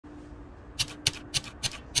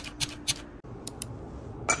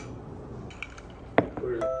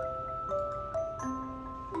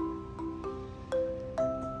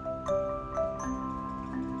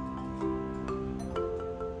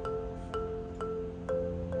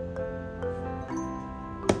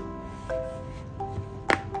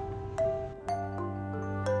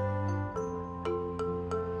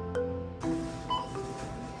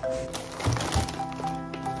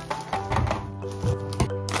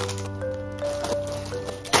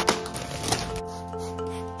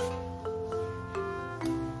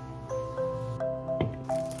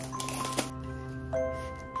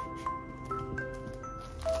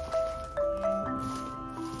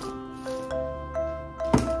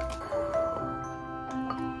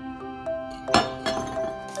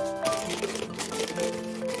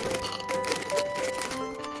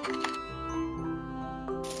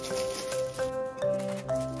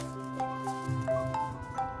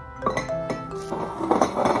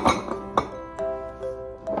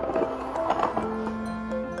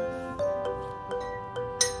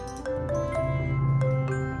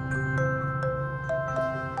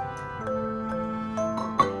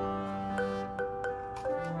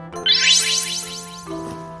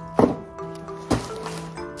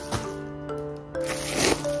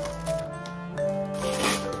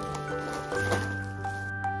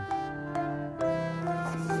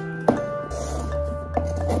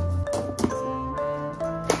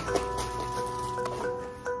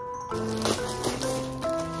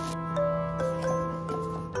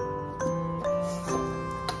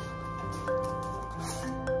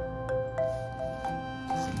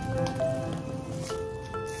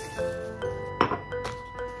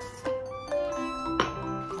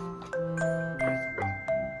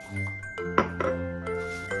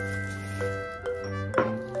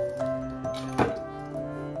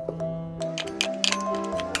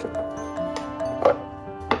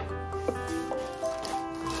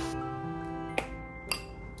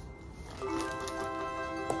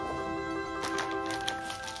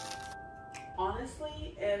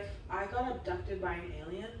Honestly, if I got abducted by an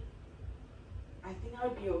alien, I think I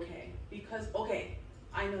would be okay. Because, okay,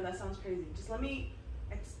 I know that sounds crazy. Just let me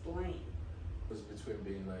explain. It was between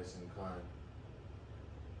being nice and kind.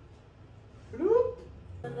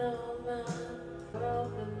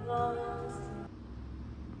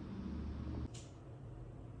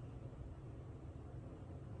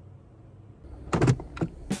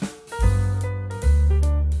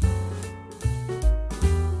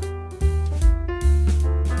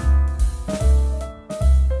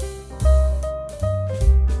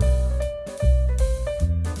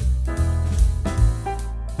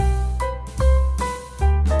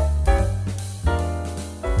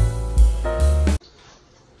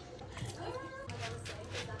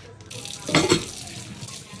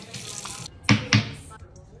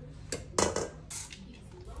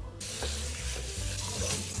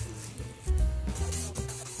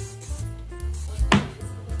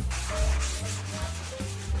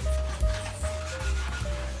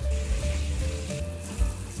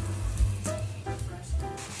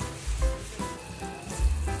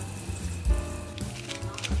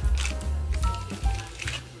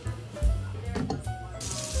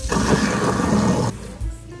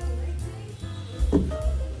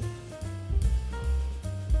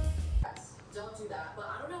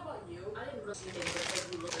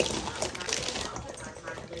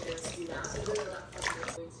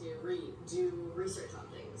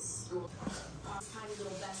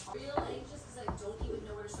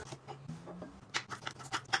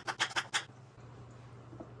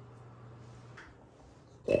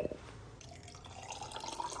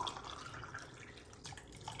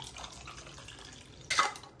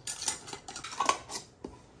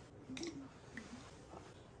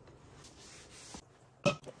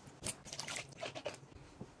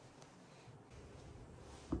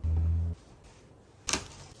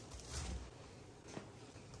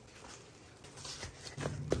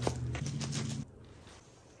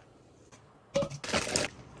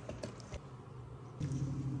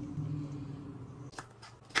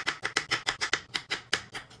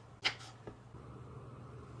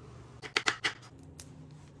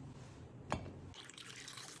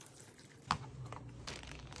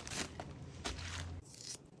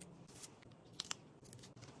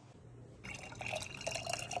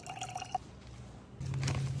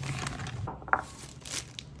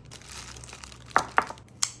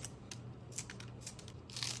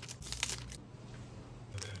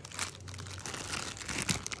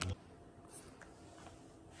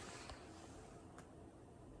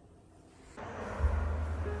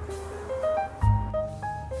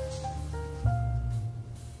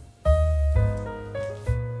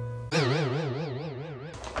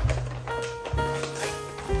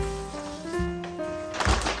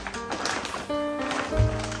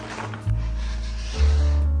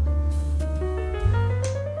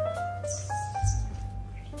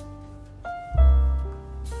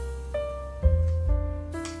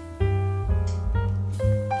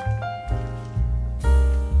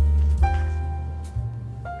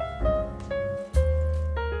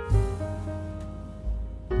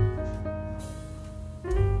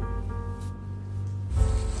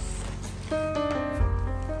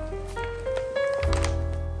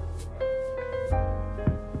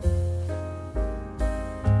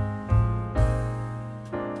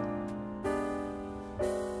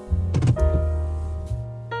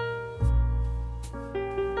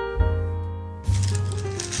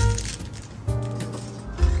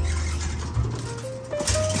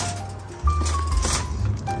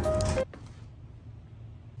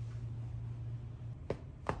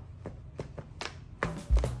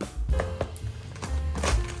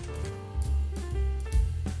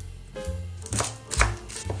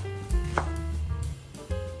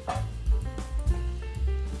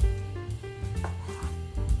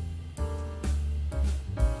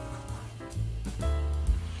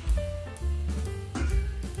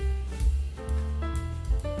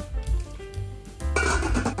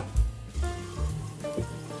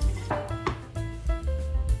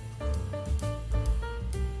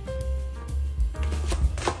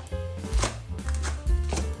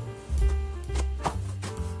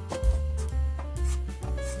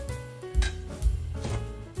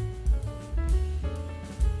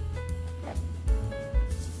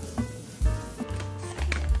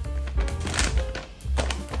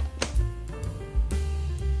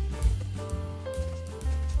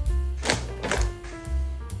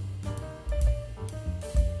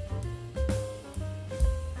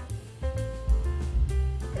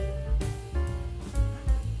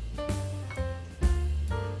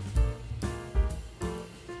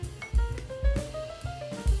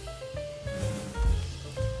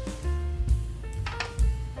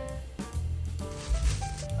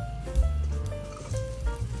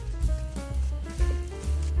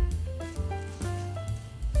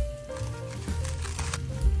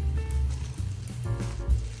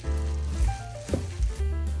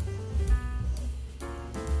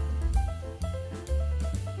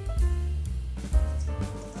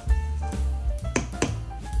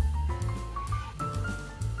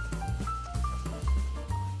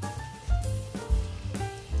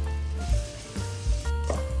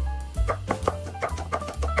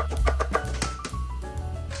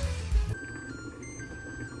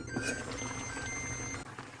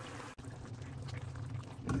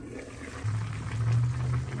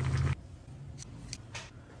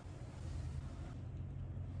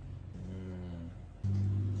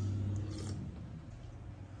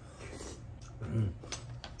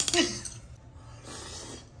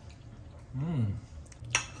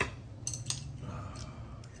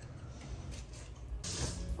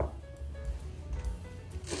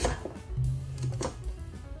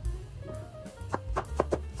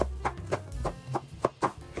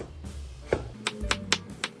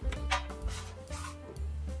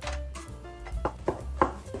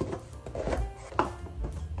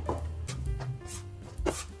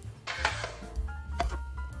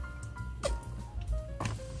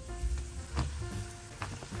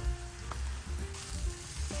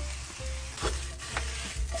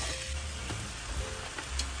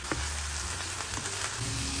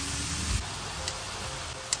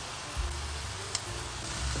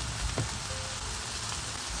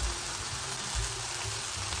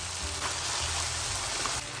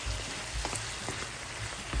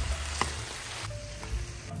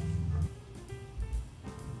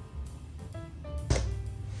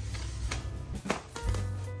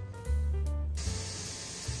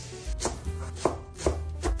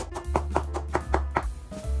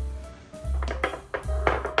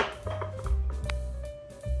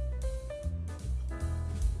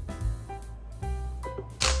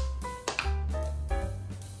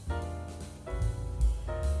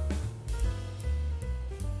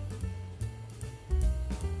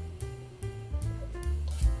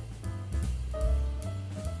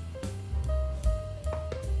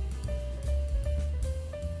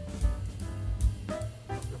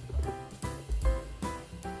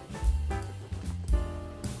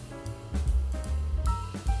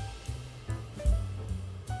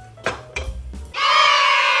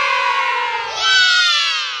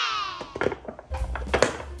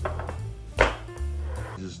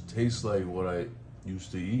 tastes like what I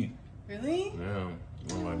used to eat. Really? Yeah.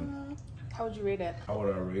 I'm like, How would you rate it? how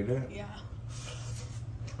would I rate it? Yeah.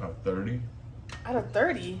 Out of 30. Out of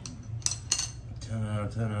 30? 10 out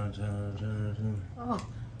of 10 out of 10 out of 10 out of 10. Oh.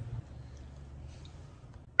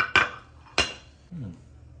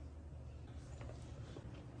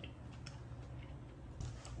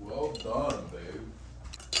 Well done, babe.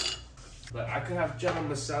 Like I could have chana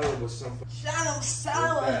masala with some. Chana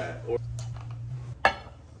masala. Or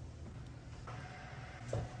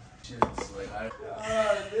shit's like I.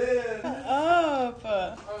 Oh, dude. Up.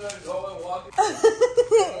 I'm gonna go and walk.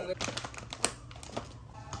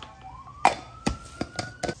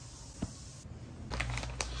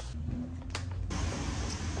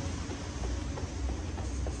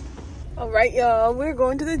 All right, y'all. We're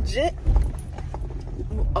going to the gym.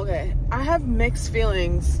 Okay, I have mixed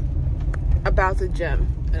feelings about the gym.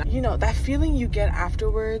 And you know, that feeling you get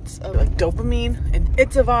afterwards of like dopamine, and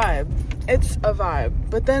it's a vibe. It's a vibe.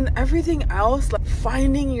 But then everything else, like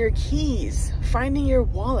finding your keys, finding your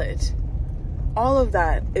wallet, all of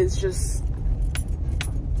that is just,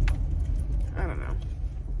 I don't know.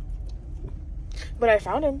 But I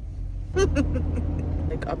found him.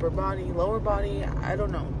 Like upper body, lower body, I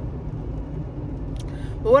don't know.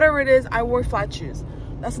 But whatever it is, I wore flat shoes.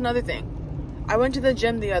 That's another thing. I went to the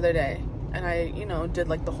gym the other day and I, you know, did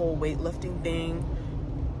like the whole weightlifting thing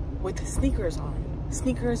with sneakers on.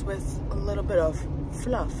 Sneakers with a little bit of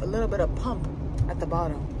fluff, a little bit of pump at the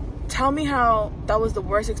bottom. Tell me how that was the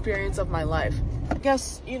worst experience of my life. I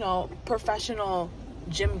guess, you know, professional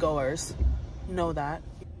gym goers know that.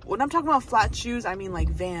 When I'm talking about flat shoes, I mean like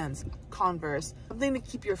Vans, Converse, something to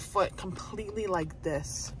keep your foot completely like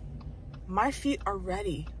this. My feet are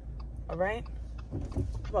ready, all right?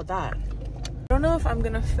 How about that? I don't know if I'm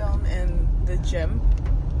gonna film in the gym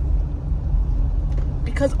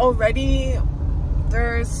because already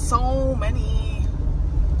there's so much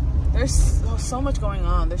going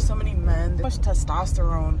on. There's so many men, there's so much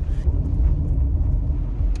testosterone.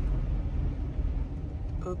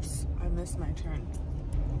 Oops, I missed my turn.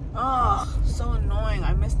 Oh, so annoying.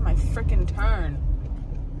 I missed my freaking turn.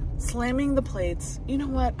 Slamming the plates. You know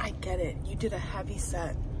what? I get it. You did a heavy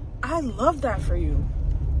set. I love that for you.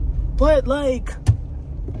 But like,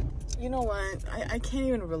 you know what? I can't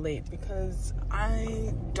even relate because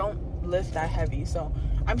I don't lift that heavy. So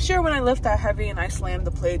I'm sure when I lift that heavy and I slam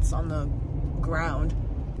the plates on the ground,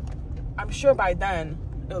 I'm sure by then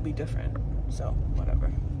it'll be different. So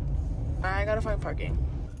whatever. I gotta find parking.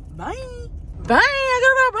 Bye. Bye. I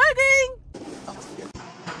gotta find parking. Oh.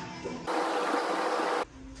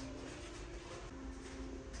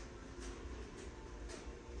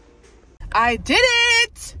 I did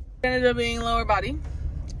it! It ended up being lower body.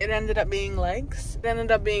 It ended up being legs. It ended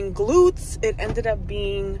up being glutes. It ended up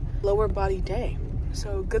being lower body day.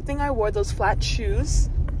 So good thing I wore those flat shoes.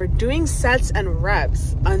 We're doing sets and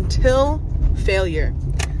reps until failure.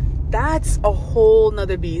 That's a whole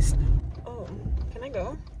nother beast. Oh, can I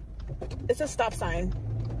go? It's a stop sign.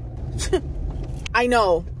 I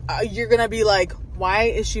know. You're gonna be like, why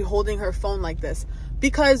is she holding her phone like this?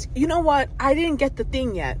 Because you know what? I didn't get the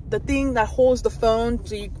thing yet. The thing that holds the phone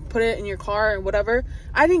so you put it in your car or whatever.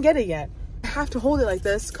 I didn't get it yet. I have to hold it like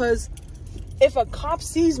this because if a cop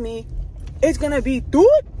sees me, it's gonna be dude,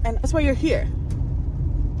 and that's why you're here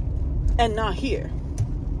and not here.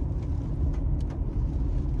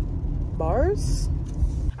 Bars?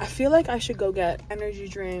 I feel like I should go get energy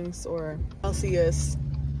drinks or Celsius,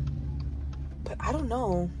 but I don't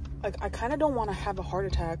know. Like, I kind of don't want to have a heart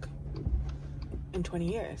attack in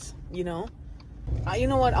 20 years, you know? You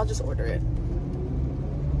know what? I'll just order it.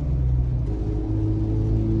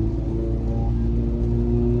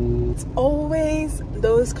 It's always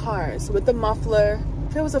those cars with the muffler.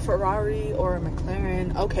 If it was a Ferrari or a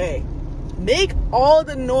McLaren, okay. Make all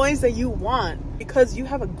the noise that you want because you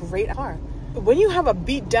have a great car. But when you have a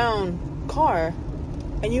beat down car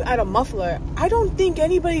and you add a muffler, I don't think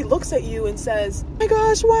anybody looks at you and says, oh my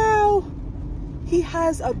gosh, wow, he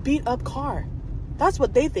has a beat up car. That's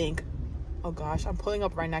what they think. Oh gosh, I'm pulling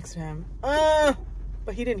up right next to him.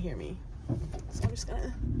 But he didn't hear me. So I'm just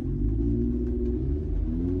gonna...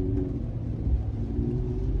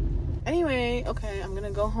 Anyway, okay, I'm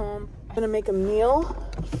gonna go home. I'm gonna make a meal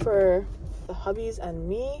for the hubbies and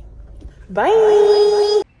me.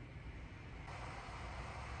 Bye!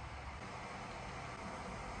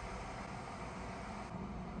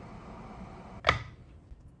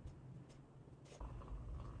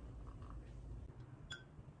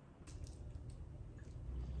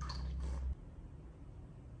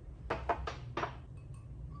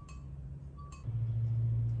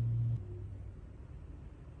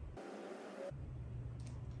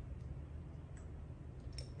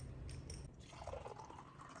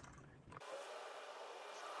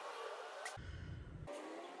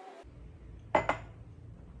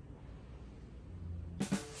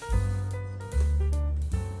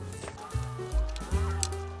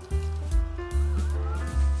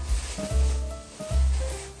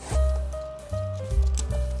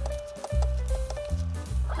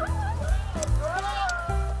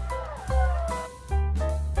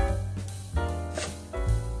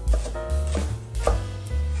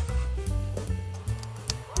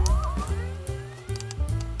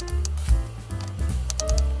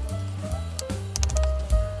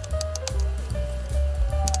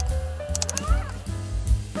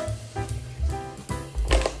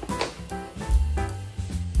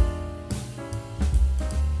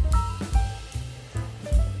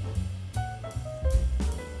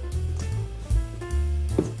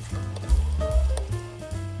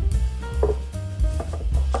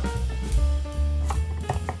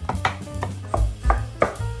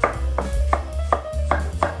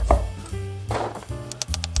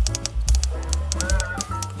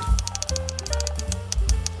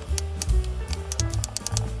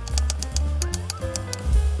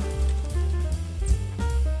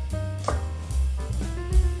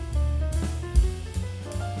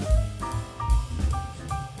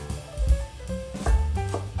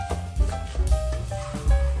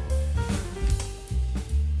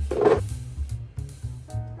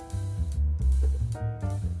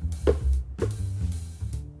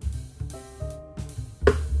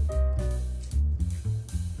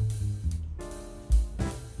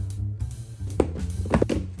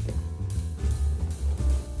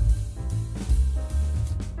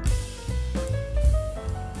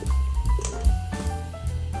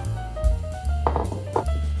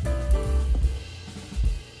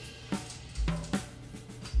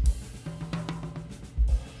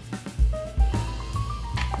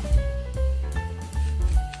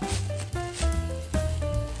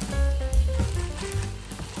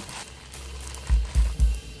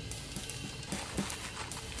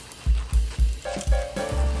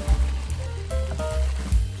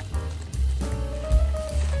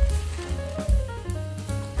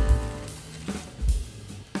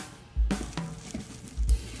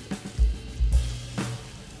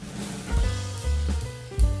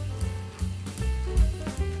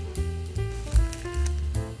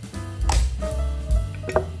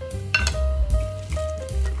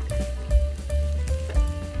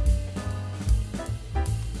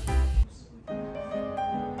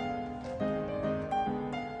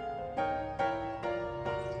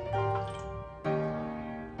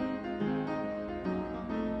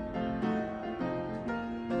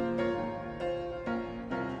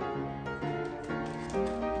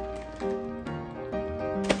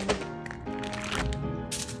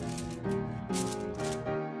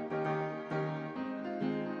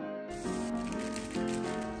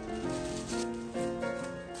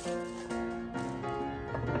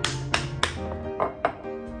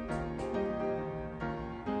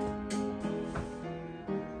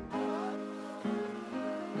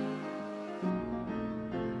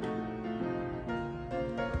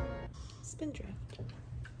 Spindrift.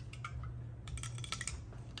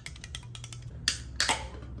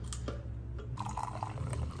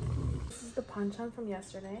 This is the panchan from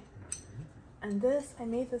yesterday. And this, I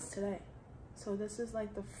made this today. So this is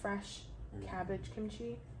like the fresh cabbage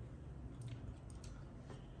kimchi.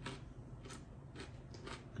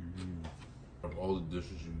 Of all the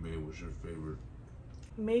dishes you made, what's your favorite?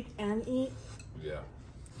 Make and eat. Yeah.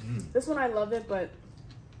 This one I love it, but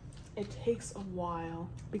it takes a while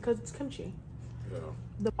because it's kimchi.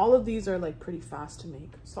 Yeah. All of these are like pretty fast to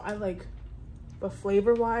make. So I like, but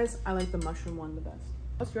flavor wise, I like the mushroom one the best.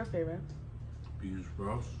 What's your favorite? Bean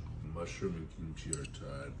sprouts, mushroom, and kimchi are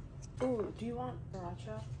tied. Oh, do you want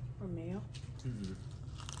sriracha or mayo?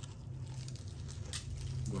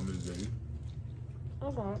 Lemon zing.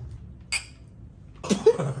 Okay.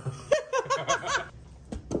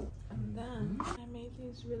 And then I made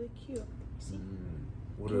these really cute. See?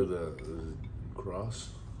 What are the cross?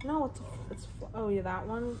 No, it's oh yeah, that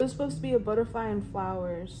one. It's supposed to be a butterfly and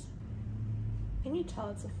flowers. Can you tell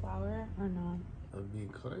it's a flower or no? I mean,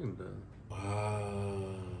 kinda.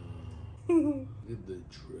 Wow. Look at the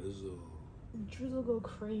drizzle. Drizzle go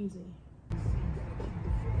crazy.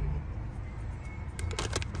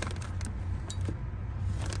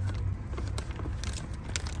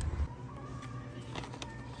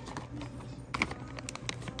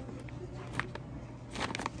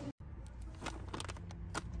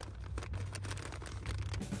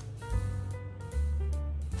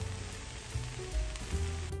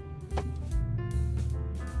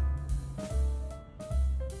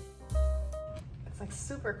 Like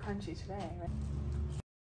super crunchy today, right?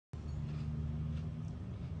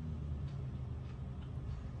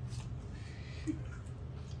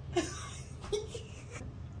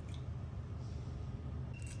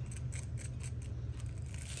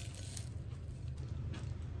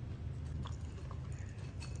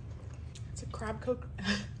 It's a crab croquet.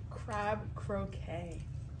 Crab croquet.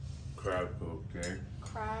 Crab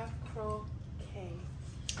croquet.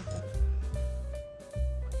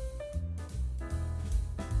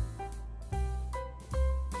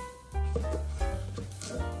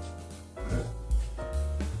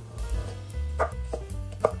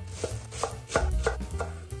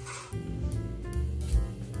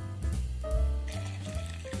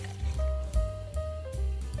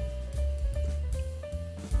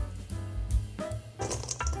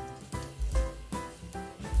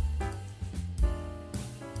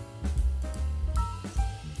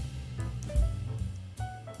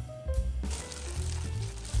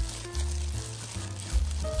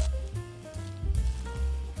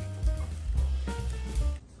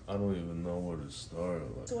 I don't even know where to start.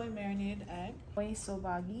 Like. Soy marinated egg, soy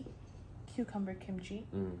sobagi, cucumber kimchi.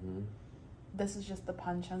 This is just the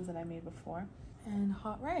panchans that I made before, and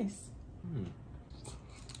hot rice.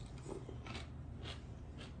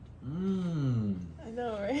 I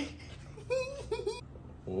know, right?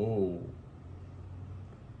 Whoa.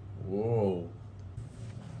 Whoa.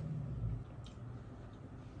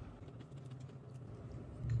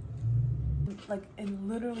 Like it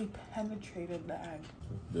literally penetrated the egg.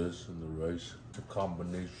 This and the rice, the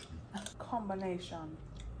combination. Combination.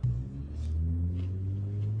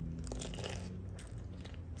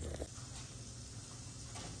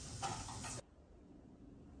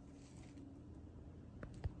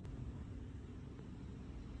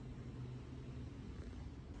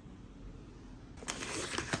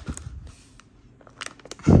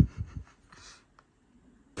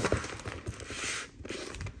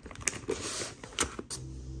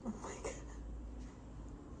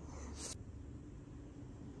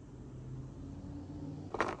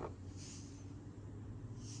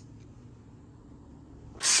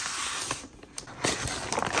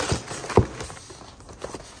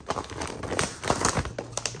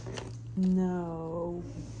 No.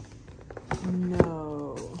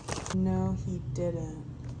 No. No, he didn't.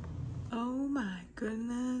 Oh my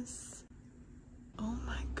goodness. Oh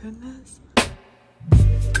my goodness.